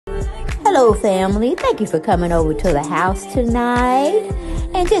Hello, family. Thank you for coming over to the house tonight.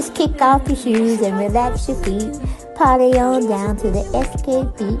 And just kick off your shoes and relax your feet. Party on down to the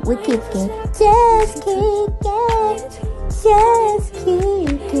SK beat. We're kicking. Just kicking. Just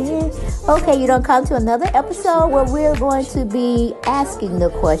kicking. Okay, you don't come to another episode where we're going to be asking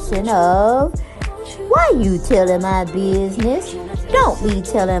the question of, why you telling my business? Don't be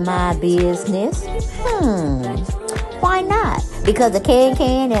telling my business. Why not? Because a can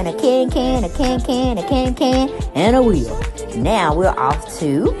and a can, a can, and a wheel. Now we're off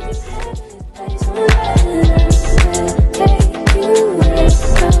to...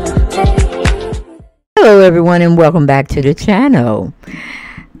 Hello everyone and welcome back to the channel.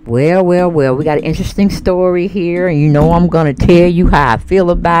 Well, we got an interesting story here, and you know I'm going to tell you how I feel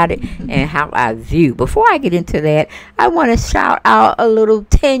about it and how I view. Before I get into that, I want to shout out a little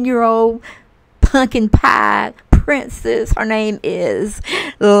 10-year-old pumpkin pie princess. Her name is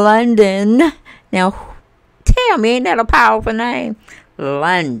London. Now, tell me, ain't that a powerful name?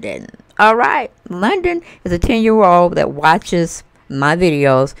 London. All right. London is a 10-year-old that watches my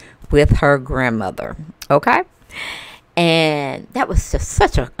videos with her grandmother. Okay? And that was just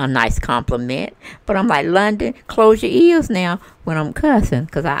such a nice compliment. But I'm like, London, close your ears now when I'm cussing.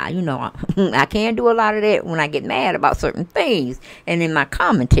 Because I can't do a lot of that when I get mad about certain things and in my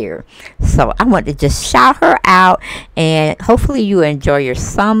commentary. So I want to just shout her out. And hopefully you enjoy your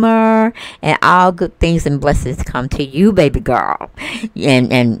summer. And all good things and blessings come to you, baby girl.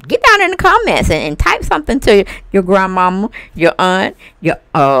 And get down in the comments and type something to your grandmama, your aunt, your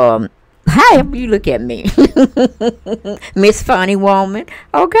however you look at me. Miss Funny Woman.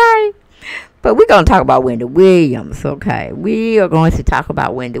 Okay. But we're going to talk about Wendy Williams. Okay. We are going to talk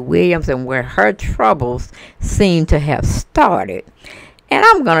about Wendy Williams and where her troubles seem to have started. And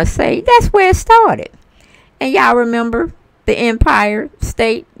I'm going to say that's where it started. And y'all remember the Empire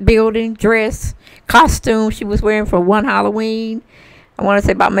State Building dress, costume she was wearing for one Halloween? I want to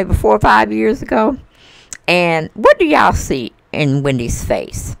say about maybe 4 or 5 years ago. And what do y'all see in Wendy's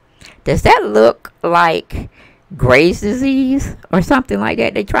face? Does that look like Graves' disease or something like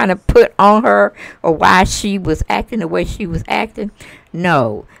that they're trying to put on her, or why she was acting the way she was acting?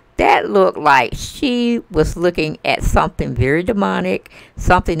 No, that looked like she was looking at something very demonic,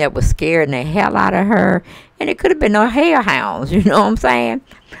 something that was scaring the hell out of her, and it could have been no hellhounds, you know what I'm saying?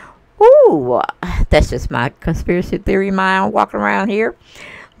 Ooh, that's just my conspiracy theory mind walking around here.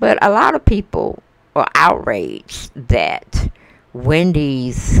 But a lot of people are outraged that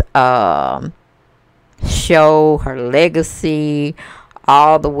Wendy's show, her legacy,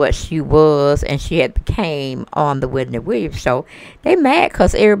 all the what she was and she had became on the Wendy Williams show. They mad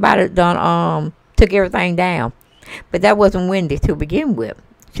because everybody done took everything down. But that wasn't Wendy to begin with.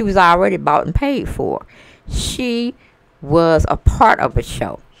 She was already bought and paid for. She was a part of a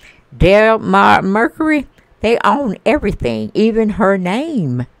show. Dale Mercury, they own everything, even her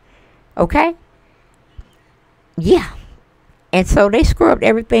name. Okay? Yeah. And so they scrubbed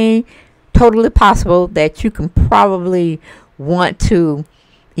everything totally possible that you can probably want to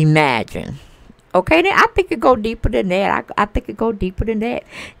imagine. Okay, then I think it go deeper than that. I think it go deeper than that.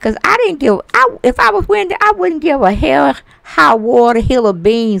 Because if I was Wendy, I wouldn't give a hell, high water, hill of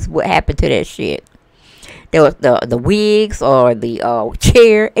beans what happened to that shit. There was the wigs or the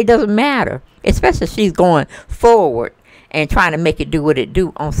chair. It doesn't matter. Especially if she's going forward and trying to make it do what it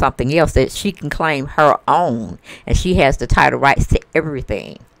do on something else that she can claim her own. And she has the title rights to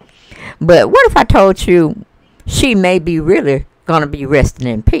everything. But what if I told you she may be really going to be resting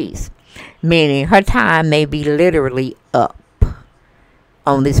in peace? Meaning her time may be literally up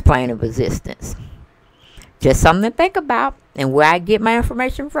on this plane of existence. Just something to think about. And where I get my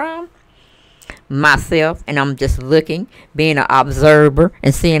information from? Myself. And I'm just looking, being an observer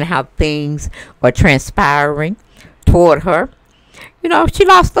and seeing how things are transpiring toward her. You know, she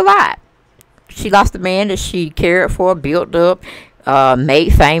lost a lot. She lost a man that she cared for, built up,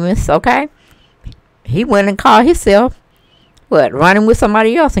 made famous. Okay, he went and called himself running with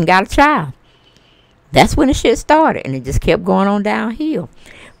somebody else and got a child. That's when the shit started, and it just kept going on downhill.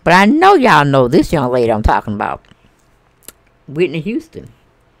 But I know y'all know this young lady I'm talking about, Whitney Houston.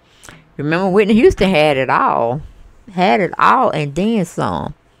 Remember, Whitney Houston had it all and then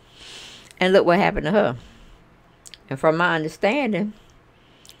some. And look what happened to her. And from my understanding,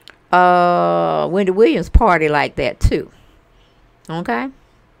 Wendy Williams party like that too. Okay?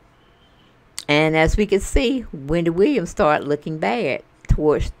 And as we can see, Wendy Williams started looking bad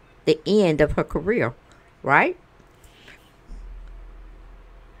towards the end of her career. Right?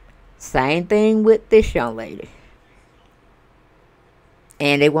 Same thing with this young lady.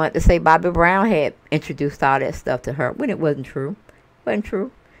 And they wanted to say Bobby Brown had introduced all that stuff to her when it wasn't true. Wasn't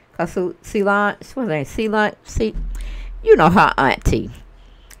true. Ceylon, what's her name? Ceylon, you know her auntie,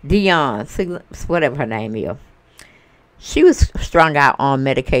 Dion, whatever her name is. She was strung out on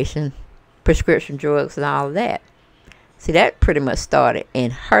medication, prescription drugs, and all of that. See, that pretty much started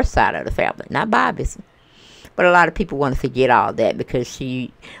in her side of the family, not Bobby's. But a lot of people want to forget all that because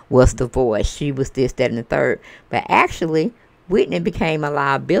she was divorced. She was this, that, and the third. But actually, Whitney became a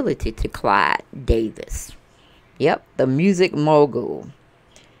liability to Clyde Davis. Yep, the music mogul.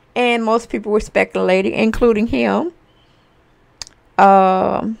 And most people were speculating, including him,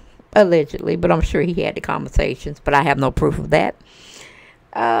 allegedly. But I'm sure he had the conversations, but I have no proof of that.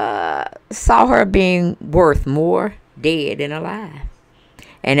 Saw her being worth more dead than alive.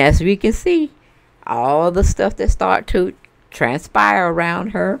 And as we can see, all the stuff that started to transpire around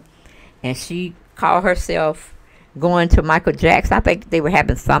her, and she called herself going to Michael Jackson. I think they were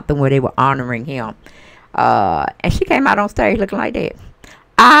having something where they were honoring him, and she came out on stage looking like that.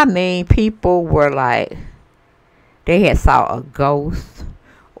 I mean, people were like, they had saw a ghost,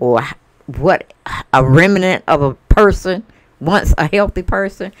 or what, a remnant of a person, once a healthy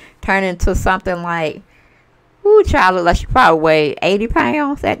person, turn into something like, ooh, child looked like she probably weighed 80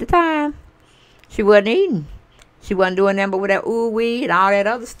 pounds at the time. She wasn't eating. She wasn't doing nothing but with that ooh weed and all that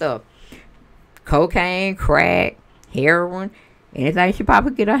other stuff. Cocaine, crack, heroin, anything she probably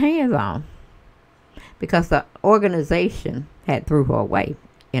could get her hands on. Because the organization had threw her away,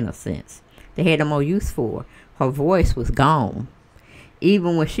 in a sense. They had no more use for her. Her voice was gone.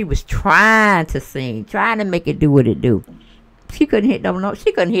 Even when she was trying to sing, trying to make it do what it do, she couldn't hit no note.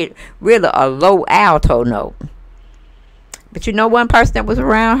 She couldn't hit really a low alto note. But you know one person that was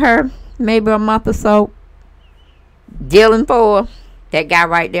around her, maybe a month or so, dealing for that guy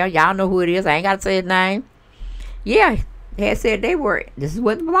right there. Y'all know who it is. I ain't got to say his name. Yeah, they had said they were. This is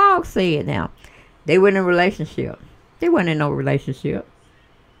what the blog said now. They were in a relationship. They weren't in no relationship.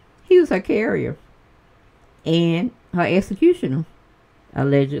 He was her carrier and her executioner,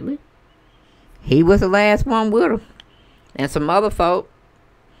 allegedly. He was the last one with her. And some other folk.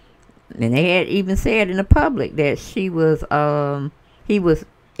 And they had even said in the public that she was, he was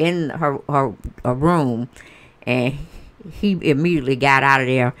in her room, and he immediately got out of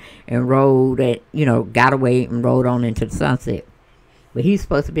there and rode it, you know, got away and rode on into the sunset. But he's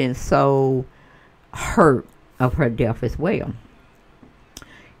supposed to have been so hurt of her death as well.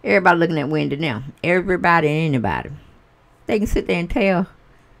 Everybody looking at Wendy now. Everybody and anybody. They can sit there and tell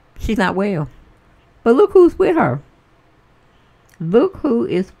she's not well. But look who's with her. Look who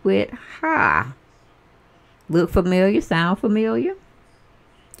is with her. Look familiar? Sound familiar?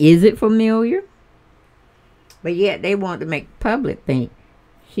 Is it familiar? But yet they want to make the public think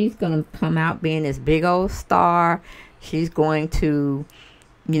she's going to come out being this big old star. She's going to,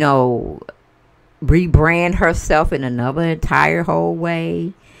 you know, rebrand herself in another entire whole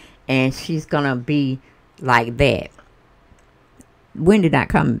way. And she's going to be like that. Wendy not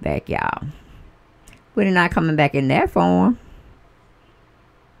coming back, y'all. Wendy not coming back in that form.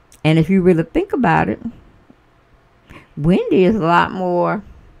 And if you really think about it, Wendy is a lot more,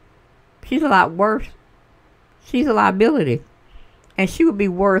 she's a lot worse. She's a liability. And she would be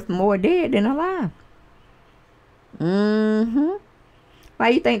worth more dead than alive. Why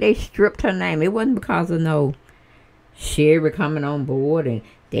you think they stripped her name? It wasn't because of no Sherry coming on board and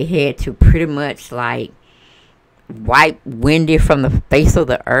they had to pretty much like wipe Wendy from the face of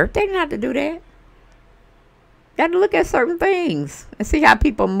the earth. They didn't have to do that. You got to look at certain things and see how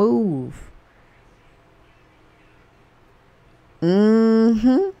people move.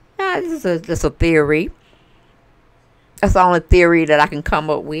 Now, this is just a theory. That's the only theory that I can come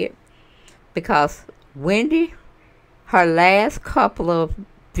up with. Because Wendy, her last couple of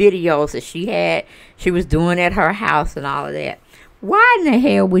videos that she had, she was doing at her house and all of that. Why in the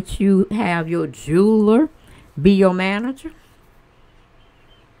hell would you have your jeweler be your manager?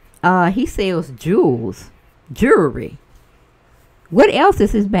 He sells jewelry. What else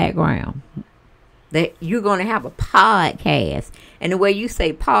is his background? That you're going to have a podcast. And the way you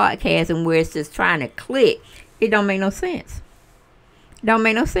say podcast and where it's just trying to click, it don't make no sense. It don't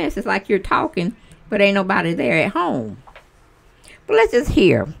make no sense. It's like you're talking, but ain't nobody there at home. But let's just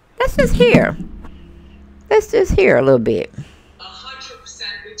hear. Let's just hear a little bit. 100%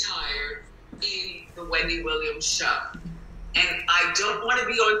 retired in the Wendy Williams show. And I don't want to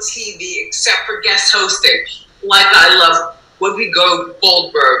be on TV except for guest hosting. Like I love Whoopi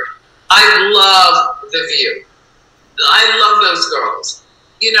Goldberg. I love The View. I love those girls.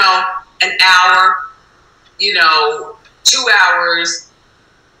 You know, an hour, you know, 2 hours,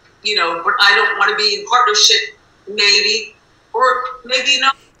 you know, but I don't want to be in partnership, maybe, or maybe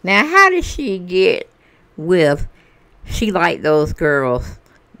not. Now, how did she get with, she liked those girls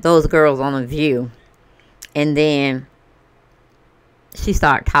those girls on The View. And then she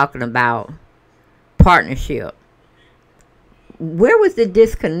started talking about partnership. Where was the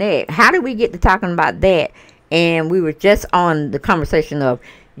disconnect? How did we get to talking about that? And we were just on the conversation of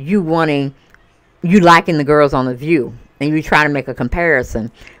you liking the girls on The View. And you were trying to make a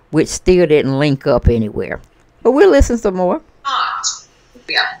comparison, which still didn't link up anywhere. But we'll listen some more.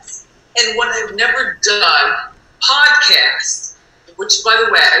 Yes. And what I've never done, podcast, which, by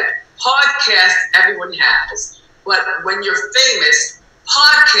the way, podcast everyone has. But when you're famous,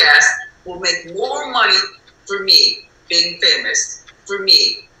 podcast will make more money for me being famous,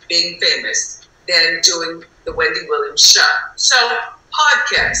 than doing the Wendy Williams show. So,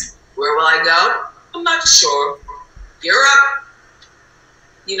 podcast. Where will I go? I'm not sure. Europe,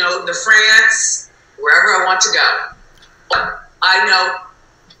 the France, wherever I want to go. But I know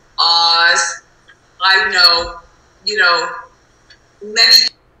Oz. I know, many.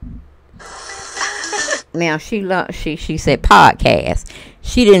 Now she said podcast.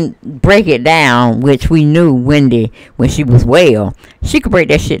 She didn't break it down, which we knew Wendy, when she was well, she could break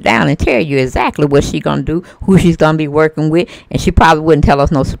that shit down and tell you exactly what she's gonna do, who she's gonna be working with, and she probably wouldn't tell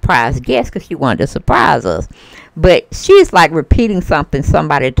us no surprise guest because she wanted to surprise us. But she's like repeating something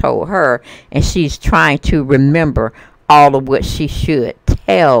somebody told her, and she's trying to remember all of what she should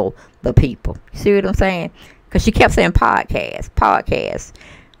tell the people. See what I'm saying? Because she kept saying podcast.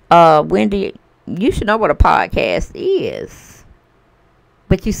 Wendy, you should know what a podcast is.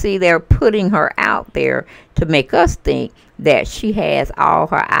 But you see, they're putting her out there to make us think that she has all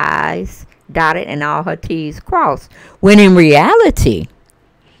her I's dotted and all her T's crossed. When in reality,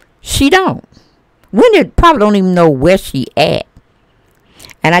 she don't. Wendy probably don't even know where she at.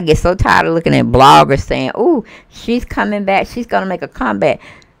 And I get so tired of looking at bloggers saying, "Ooh, she's coming back. She's going to make a comeback."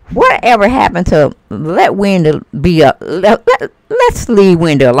 Whatever happened to let Wendy be let's leave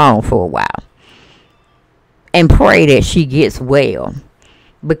Wendy alone for a while. And pray that she gets well.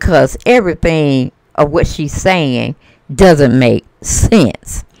 Because everything of what she's saying doesn't make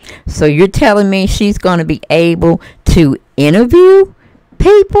sense. So you're telling me she's going to be able to interview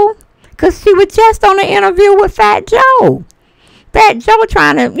people? Because she was just on an interview with Fat Joe. Fat Joe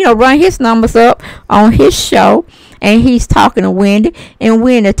trying to, run his numbers up on his show. And he's talking to Wendy. And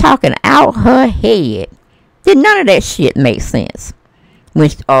Wendy talking out her head. Did none of that shit make sense? When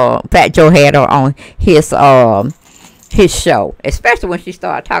Fat Joe had her on his show, especially when she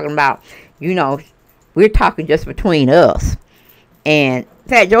started talking about, we're talking just between us. And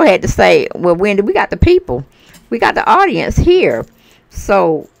Fat Joe had to say, well, Wendy, we got the people. We got the audience here.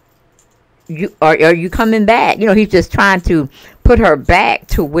 So, are you coming back? He's just trying to put her back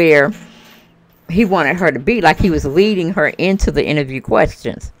to where he wanted her to be, like he was leading her into the interview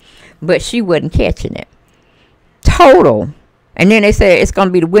questions. But she wasn't catching it. Total. And then they said it's going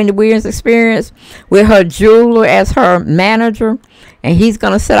to be the Wendy Williams experience with her jeweler as her manager. And he's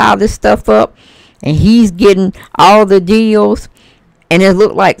going to set all this stuff up. And he's getting all the deals. And it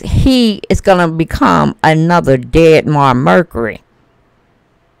looked like he is going to become another dead Mar Mercury.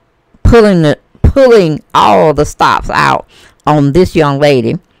 Pulling all the stops out on this young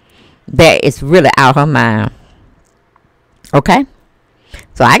lady that is really out her mind. Okay?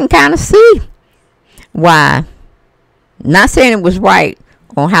 So I can kind of see why. Not saying it was right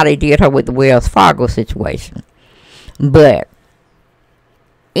on how they did her with the Wells Fargo situation. But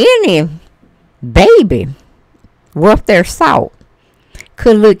any baby worth their salt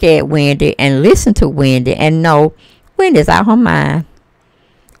could look at Wendy and listen to Wendy and know Wendy's out her mind.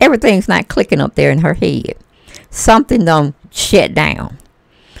 Everything's not clicking up there in her head. Something done shut down.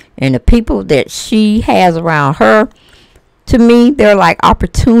 And the people that she has around her, to me, they're like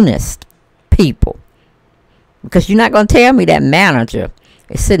opportunist people. Because you're not going to tell me that manager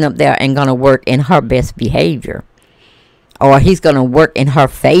is sitting up there and going to work in her best behavior. Or he's going to work in her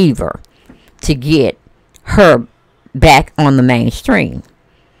favor to get her back on the mainstream.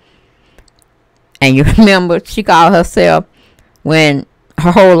 And you remember she called herself, when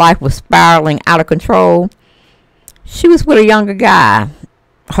her whole life was spiraling out of control, she was with a younger guy.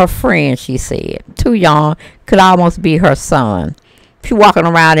 Her friend, she said. Too young. Could almost be her son. She walking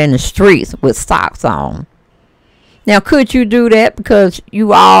around in the streets with socks on. Now, could you do that because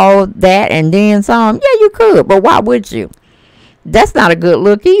you all that and then some? Yeah, you could, but why would you? That's not a good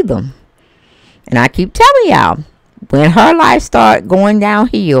look either. And I keep telling y'all, when her life started going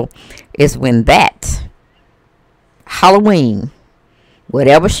downhill, is when that Halloween,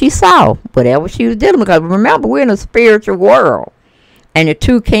 whatever she saw, whatever she was dealing with, because remember, we're in a spiritual world, and the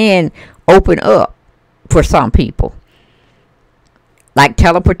two can open up for some people, like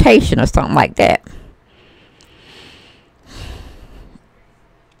teleportation or something like that.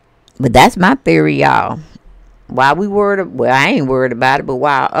 But that's my theory, y'all. Why we worried, well, I ain't worried about it, but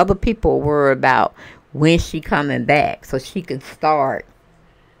while other people worry about when she coming back so she can start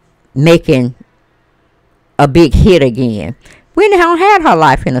making a big hit again. Wendy don't had her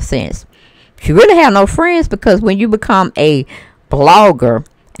life in a sense. She really had no friends, because when you become a blogger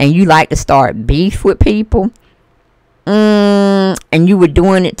and you like to start beef with people, and you were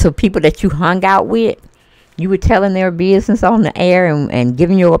doing it to people that you hung out with, you were telling their business on the air and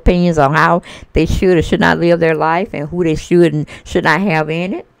giving your opinions on how they should or should not live their life and who they should and should not have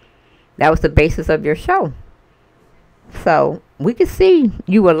in it. That was the basis of your show. So we could see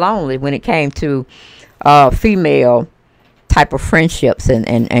you were lonely when it came to female type of friendships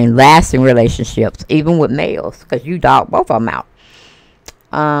and lasting relationships, even with males, because you dog both of them out.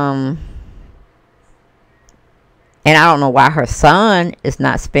 And I don't know why her son is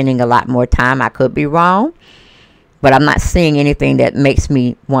not spending a lot more time. I could be wrong, but I'm not seeing anything that makes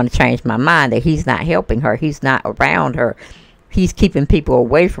me want to change my mind that he's not helping her. He's not around her. He's keeping people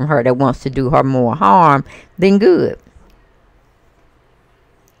away from her that wants to do her more harm than good.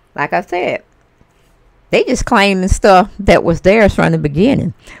 Like I said, they just claiming stuff that was theirs from the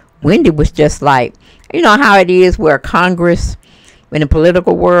beginning. Wendy was just like, you know how it is where Congress, in the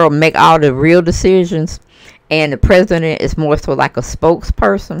political world, make all the real decisions, and the president is more so like a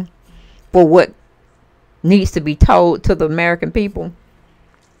spokesperson for what needs to be told to the American people.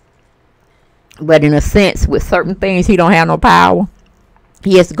 But in a sense, with certain things, he don't have no power.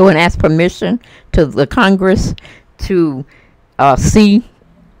 He has to go and ask permission to the Congress to see,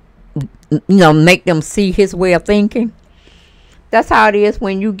 make them see his way of thinking. That's how it is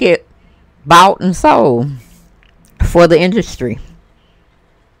when you get bought and sold for the industry.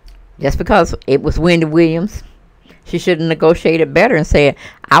 Just because it was Wendy Williams, she should have negotiated better and said,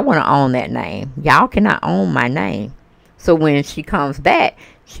 I want to own that name. Y'all cannot own my name. So when she comes back,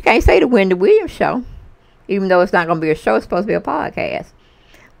 she can't say the Wendy Williams show. Even though it's not going to be a show, it's supposed to be a podcast.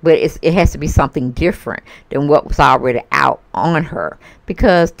 But it has to be something different than what was already out on her.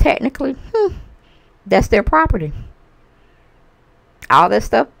 Because technically, that's their property. All that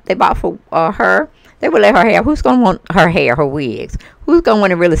stuff they bought for her, they would let her have. Who's going to want her hair, her wigs? Who's going to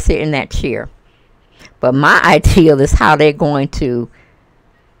want to really sit in that chair? But my ideal is how they're going to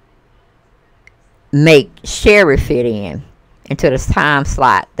make Sherry fit into this time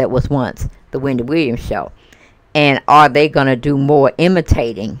slot that was once the Wendy Williams show. And are they going to do more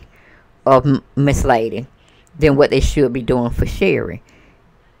imitating of Miss Lady than what they should be doing for Sherry?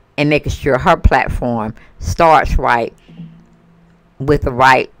 And making sure her platform starts right with the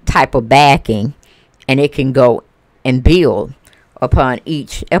right type of backing, and it can go and build upon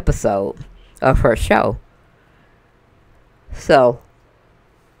each episode of her show. So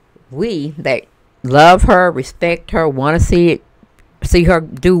we that love her, respect her, want to see her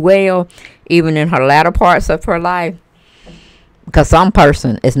do well, even in her latter parts of her life, because some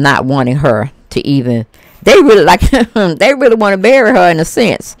person is not wanting her to even, they really like they really want to bury her in a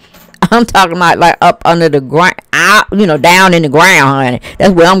sense. I'm talking about like up under the ground, down in the ground, honey.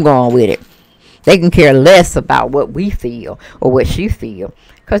 That's where I'm going with it. They can care less about what we feel or what she feel,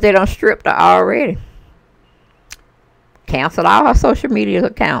 because they don't stripped her already. Canceled all her social media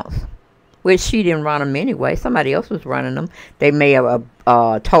accounts, which she didn't run them anyway. Somebody else was running them. They may have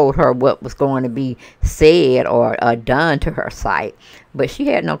told her what was going to be said or done to her site, but she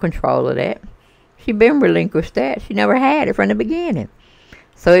had no control of that. She been relinquished that. She never had it from the beginning.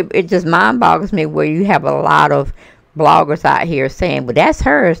 So it just mind boggles me where you have a lot of bloggers out here saying, well, that's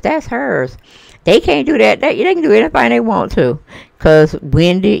hers, that's hers. They can't do that. They can do anything they want to. Because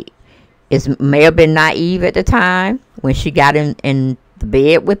Wendy may have been naive at the time when she got in the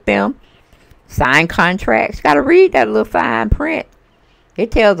bed with them. Signed contracts. Got to read that little fine print.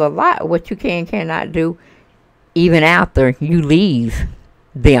 It tells a lot of what you can and cannot do even after you leave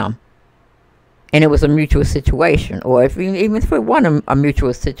them. And it was a mutual situation. Or even if it wasn't a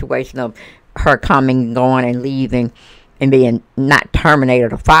mutual situation of her coming, going, and leaving and being not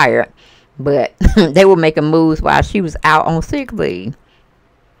terminated or fired. But they were making moves while she was out on sick leave.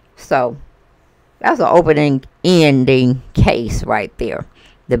 So that's an opening-ending case right there.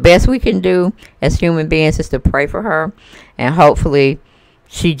 The best we can do as human beings is to pray for her. And hopefully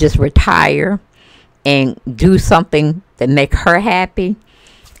she just retire and do something that make her happy.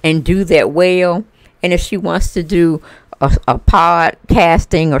 And do that well. And if she wants to do a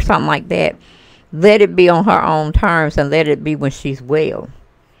podcasting or something like that, let it be on her own terms and let it be when she's well.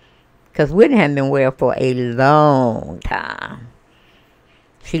 Because Whitney hadn't been well for a long time.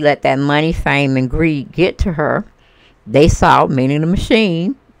 She let that money, fame, and greed get to her. They saw, meaning the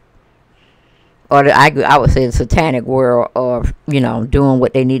machine, or I would say the satanic world of, you know, doing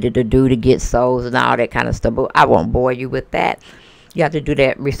what they needed to do to get souls and all that kind of stuff. But I won't bore you with that. You have to do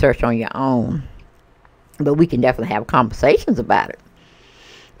that research on your own. But we can definitely have conversations about it.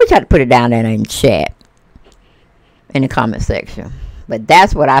 We try to put it down there in the chat, in the comment section. But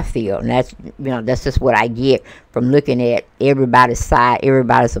that's what I feel, and that's, you know, that's just what I get from looking at everybody's side,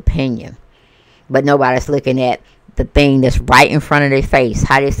 everybody's opinion. But nobody's looking at the thing that's right in front of their face.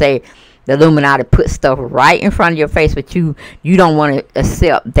 How they say the Illuminati put stuff right in front of your face, but you don't want to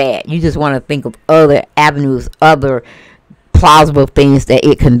accept that. You just want to think of other avenues, other plausible things that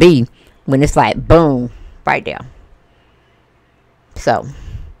it can be, when it's like boom, right there. So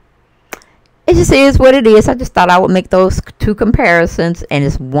it just is what it is. I just thought I would make those two comparisons, and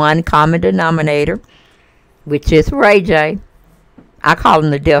it's one common denominator, which is Ray J. I call him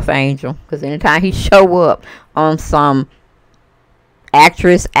the Death Angel, because anytime he show up on some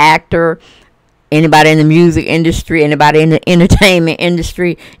actress, actor, anybody in the music industry, anybody in the entertainment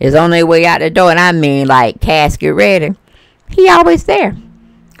industry is on their way out the door, and I mean like casket ready, he always there.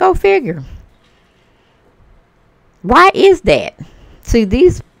 Go figure. Why is that? See,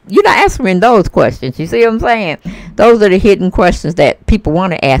 these, you're not answering those questions. You see what I'm saying? Those are the hidden questions that people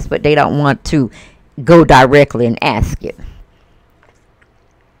want to ask, but they don't want to go directly and ask it.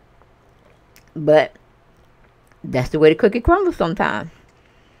 But that's the way the cookie crumbles sometimes.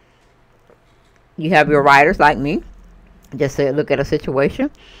 You have your writers like me, just say, look at a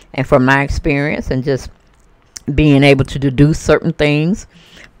situation, and from my experience and just being able to deduce certain things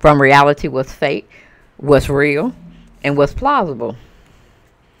from reality, what's fake, what's real, and what's plausible.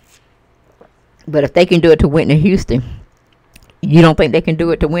 But if they can do it to Whitney Houston, you don't think they can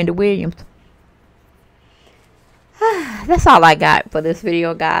do it to Wendy Williams? That's all I got for this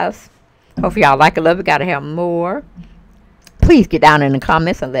video, guys. Hope y'all like it, love it. Gotta have more. Please get down in the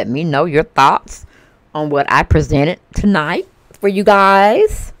comments and let me know your thoughts on what I presented tonight for you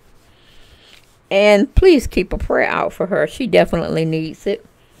guys. And please keep a prayer out for her. She definitely needs it.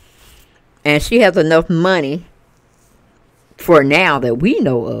 And she has enough money for now that we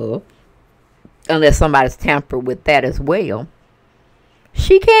know of, unless somebody's tampered with that as well.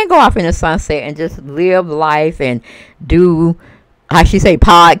 She can go off in the sunset and just live life and do, how she say,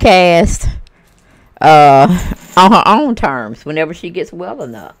 podcast on her own terms whenever she gets well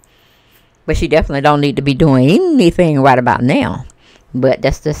enough. But she definitely don't need to be doing anything right about now. But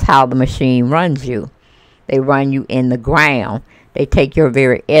that's just how the machine runs you. They run you in the ground. They take your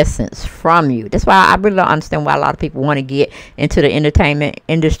very essence from you. That's why I really don't understand why a lot of people want to get into the entertainment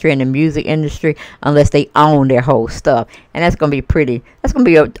industry and the music industry unless they own their whole stuff. And that's going to be that's going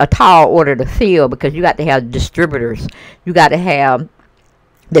to be a tall order to fill, because you got to have distributors. You got to have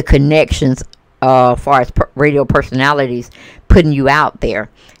the connections far as radio personalities putting you out there.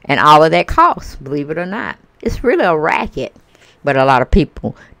 And all of that costs, believe it or not. It's really a racket. But a lot of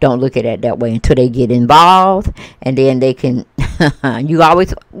people don't look at it that way until they get involved. And then they can, you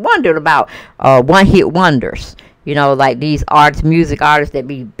always wondered about one-hit wonders. You know, like these artists, music artists that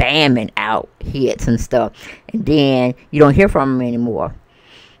be bamming out hits and stuff. And then you don't hear from them anymore.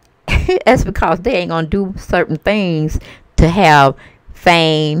 That's because they ain't going to do certain things to have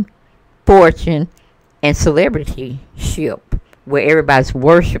fame, fortune, and celebrityship where everybody's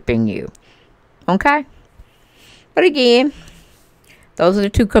worshiping you. Okay? But again, those are the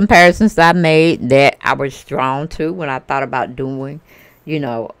two comparisons that I made that I was drawn to when I thought about doing, you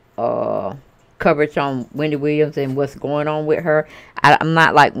know, coverage on Wendy Williams and what's going on with her. I'm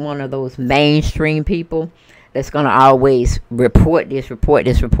not like one of those mainstream people that's going to always report this, report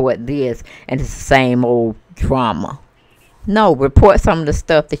this, report this, and it's the same old drama. No, report some of the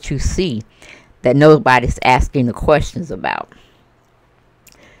stuff that you see that nobody's asking the questions about.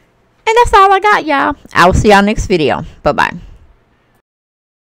 And that's all I got, y'all. I will see y'all next video. Bye-bye.